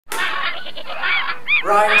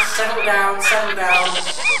Right, settle down, settle down.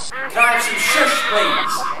 Can I have some shush,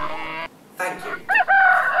 please? Thank you.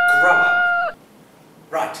 Grow up.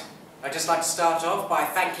 Right, I'd just like to start off by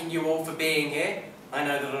thanking you all for being here. I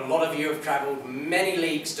know that a lot of you have travelled many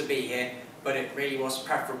leagues to be here, but it really was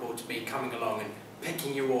preferable to be coming along and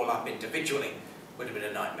picking you all up individually. Would have been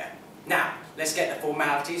a nightmare. Now, let's get the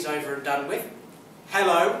formalities over and done with.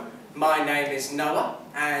 Hello, my name is Noah,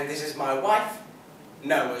 and this is my wife,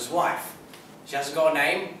 Noah's wife. She hasn't got a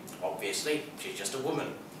name, obviously, she's just a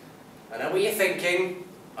woman. I know what you're thinking,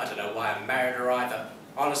 I don't know why I married her either.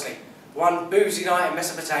 Honestly, one boozy night in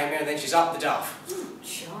Mesopotamia and then she's up the duff.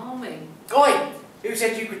 Charming. Oi! Who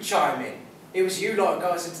said you could chime in? It was you lot who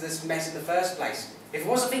got us into this mess in the first place. If it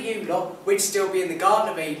wasn't for you lot, we'd still be in the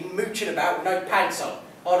Garden of Eden, mooching about with no pants on.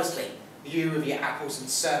 Honestly, you with your apples and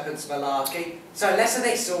serpents malarkey. So less of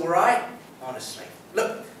this, alright? Honestly.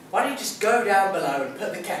 Look, why don't you just go down below and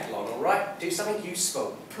put the kettle on, alright? Do something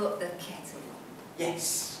useful. Put the kettle on.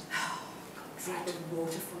 Yes. Drink the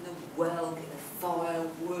water from the well, get the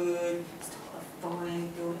firewood, start a fire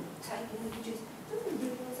going, take ages.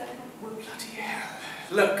 Bloody hell.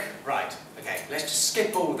 Look, right, okay, let's just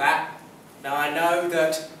skip all that. Now I know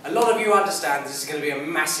that a lot of you understand this is going to be a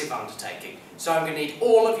massive undertaking, so I'm going to need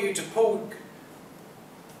all of you to pull.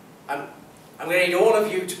 I'm going to need all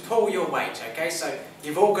of you to pull your weight, okay? So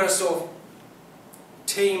you've all got to sort of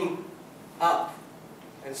team up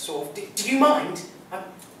and sort of. Do you mind?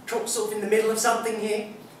 I'm sort of in the middle of something here.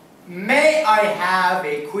 May I have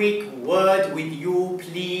a quick word with you,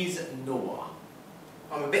 please, Noah?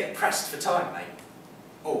 I'm a bit pressed for time, mate.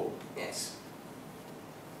 Oh, yes.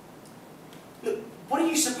 Look, what are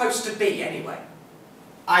you supposed to be, anyway?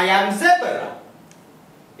 I am Zebra.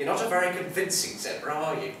 You're not a very convincing zebra,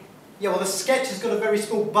 are you? Yeah, well, the sketch has got a very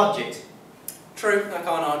small budget. True, I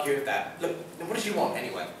can't argue with that. Look, what did you want,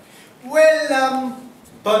 anyway? Well,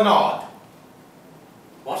 Bernard.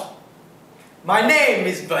 What? My name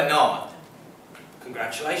is Bernard.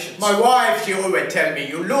 Congratulations. My wife, she always tell me,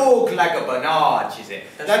 you look like a Bernard, she said.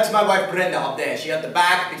 That's my wife Brenda up there. She at the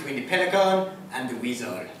back between the pelican and the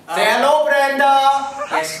weasel. Say hello, Brenda!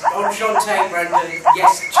 Yes, enchante, Brendan.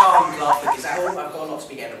 Yes, charmed laughter. Is that all? I've got a lot to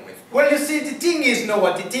be getting with. Well, you see, the thing is,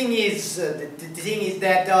 Noah, the thing is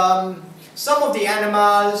that some of the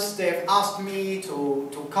animals, they've asked me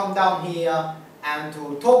to come down here and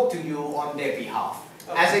to talk to you on their behalf.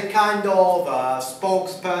 Okay. As a kind of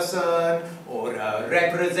spokesperson or a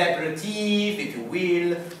representative, if you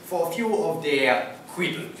will, for a few of their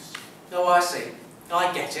quibbles. Oh, I see.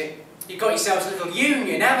 I get it. You've got yourselves a little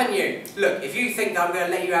union, haven't you? Look, if you think that I'm going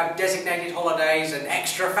to let you have designated holidays and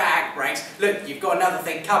extra fat breaks, look, you've got another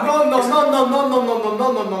thing coming. No.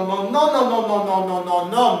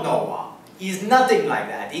 It's nothing like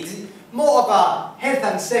that. It's more of a health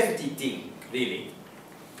and safety thing, really.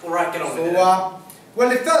 All right, get on with it. Well,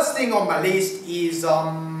 the first thing on my list is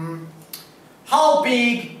how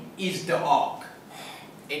big is the ark?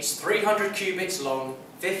 It's 300 cubits long,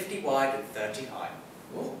 50 wide, and 30 high.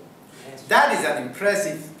 Oh. Yes. That is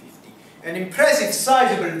an impressive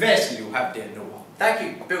sizable vessel you have there, Noah. Thank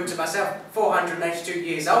you. I built it myself. 482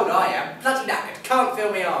 years old I am. Bloody knackered. Can't feel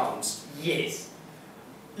my arms. Yes.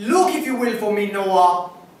 Look, if you will, for me, Noah,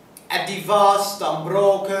 at the vast,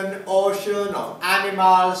 unbroken ocean of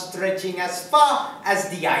animals stretching as far as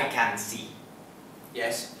the eye can see.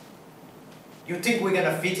 Yes. You think we're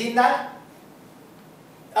gonna fit in that?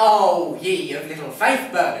 Oh, ye of little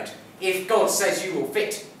faith, Bernard. If God says you will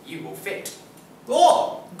fit, you will fit.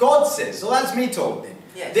 Oh, God says. So that's me told then.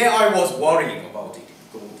 Yes. There I was worrying about it.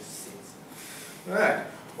 God says. Right.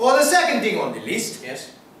 Well, the second thing on the list.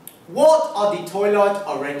 Yes. What are the toilet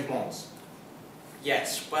arrangements?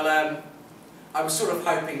 Yes. Well, I was sort of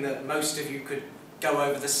hoping that most of you could go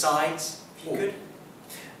over the sides, if you could.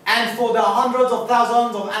 And for the hundreds of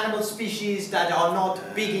thousands of animal species that are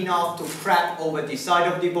not big enough to crap over the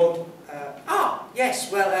side of the boat?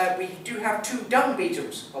 Yes, well, we do have 2 dung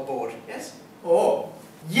beetles aboard, yes? Oh,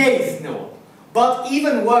 yes, no. But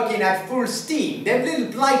even working at full steam, them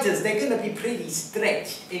little blighters, they're gonna be pretty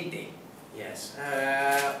stretched, ain't they? Yes.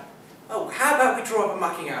 Oh, how about we draw up a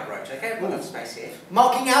mucking out road, okay? We'll have space here.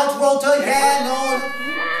 Mucking out rotor? Yeah, no.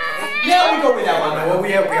 Yeah, we go with that one, no.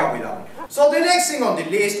 We are with that one. So the next thing on the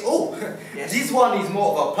list, yes. This one is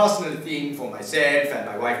more of a personal thing for myself and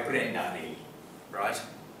my wife Brenda, really. Right.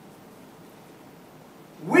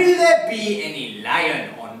 Will there be any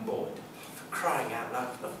lion on board? For crying out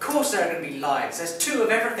loud. Of course there are going to be lions. There's 2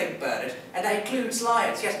 of everything, Bernard, and that includes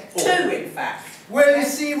lions. Yes, 2 in fact. Well, you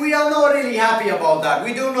see, we are not really happy about that.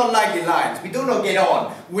 We do not like the lions. We do not get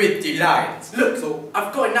on with the lions. Look, so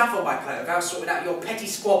I've got enough on my plate without sorting out your petty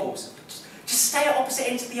squabbles. Just stay at opposite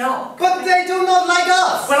ends of the ark. But they do not like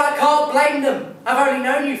us! Well, I can't blame them. I've only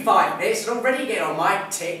known you 5 minutes and already getting on my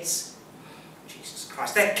tits. Jesus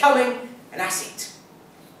Christ, they're coming, and that's it.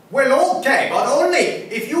 Well, okay, but only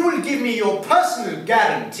if you will give me your personal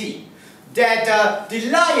guarantee that the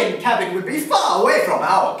lion cabin will be far away from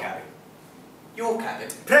our cabin. Your cabin?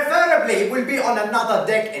 Preferably, it will be on another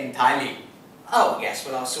deck entirely. Oh, yes,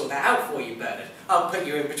 well, I'll sort that out for you, Bernard. I'll put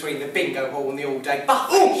you in between the bingo hall and the all-day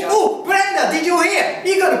buffet. Oh, Brenda, did you hear?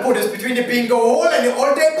 You're going to put us between the bingo hall and the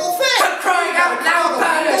all-day buffet. For crying out loud,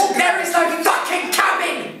 Bernard! There is no fucking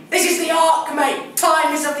cabin! This is the ark, mate.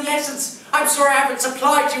 Time is of the essence. I'm sorry I haven't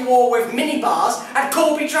supplied you all with minibars and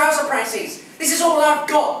Corby trouser presses. This is all I've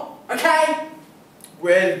got, okay?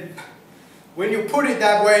 Well, when you put it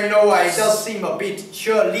that way, Noah, it does seem a bit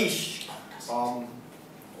churlish of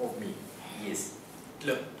me. Yes.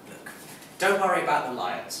 Look. Don't worry about the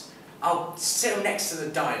lions. I'll sit them next to the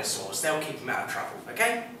dinosaurs. They'll keep them out of trouble,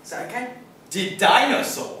 okay? Is that okay? The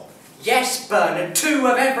dinosaur? Yes, Bernard. 2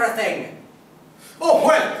 of everything. Oh,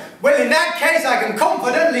 well, in that case, I can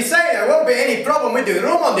confidently say there won't be any problem with the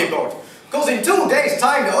room on the boat. Because in 2 days'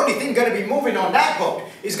 time, the only thing going to be moving on that boat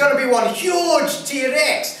is going to be one huge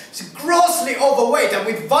T-Rex. It's grossly overweight and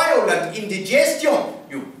with violent indigestion,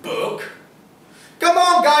 you book. Come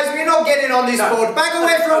on, guys, we're not getting on this boat. Back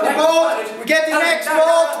away from the boat. We get the next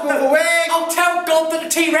boat. Move away. Oh, tell God that the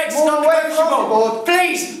T-Rex is not negotiable.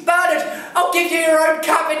 Please, Bernard, I'll give you your own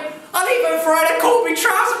cabin. I'll even throw in a Corby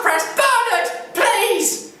trouser press. Bernard,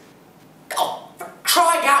 please. Oh, for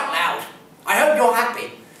crying out loud. I hope you're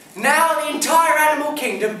happy. Now the entire animal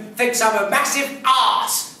kingdom thinks I'm a massive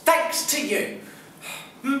arse. Thanks to you.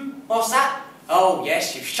 What's that? Oh,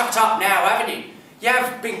 yes, you've shut up now, haven't you? You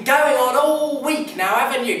have been going on all week now,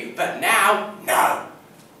 haven't you? But now, no.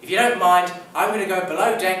 If you don't mind, I'm going to go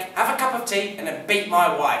below deck, have a cup of tea, and then beat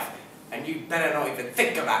my wife. And you better not even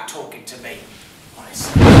think about talking to me.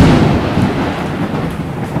 Honestly.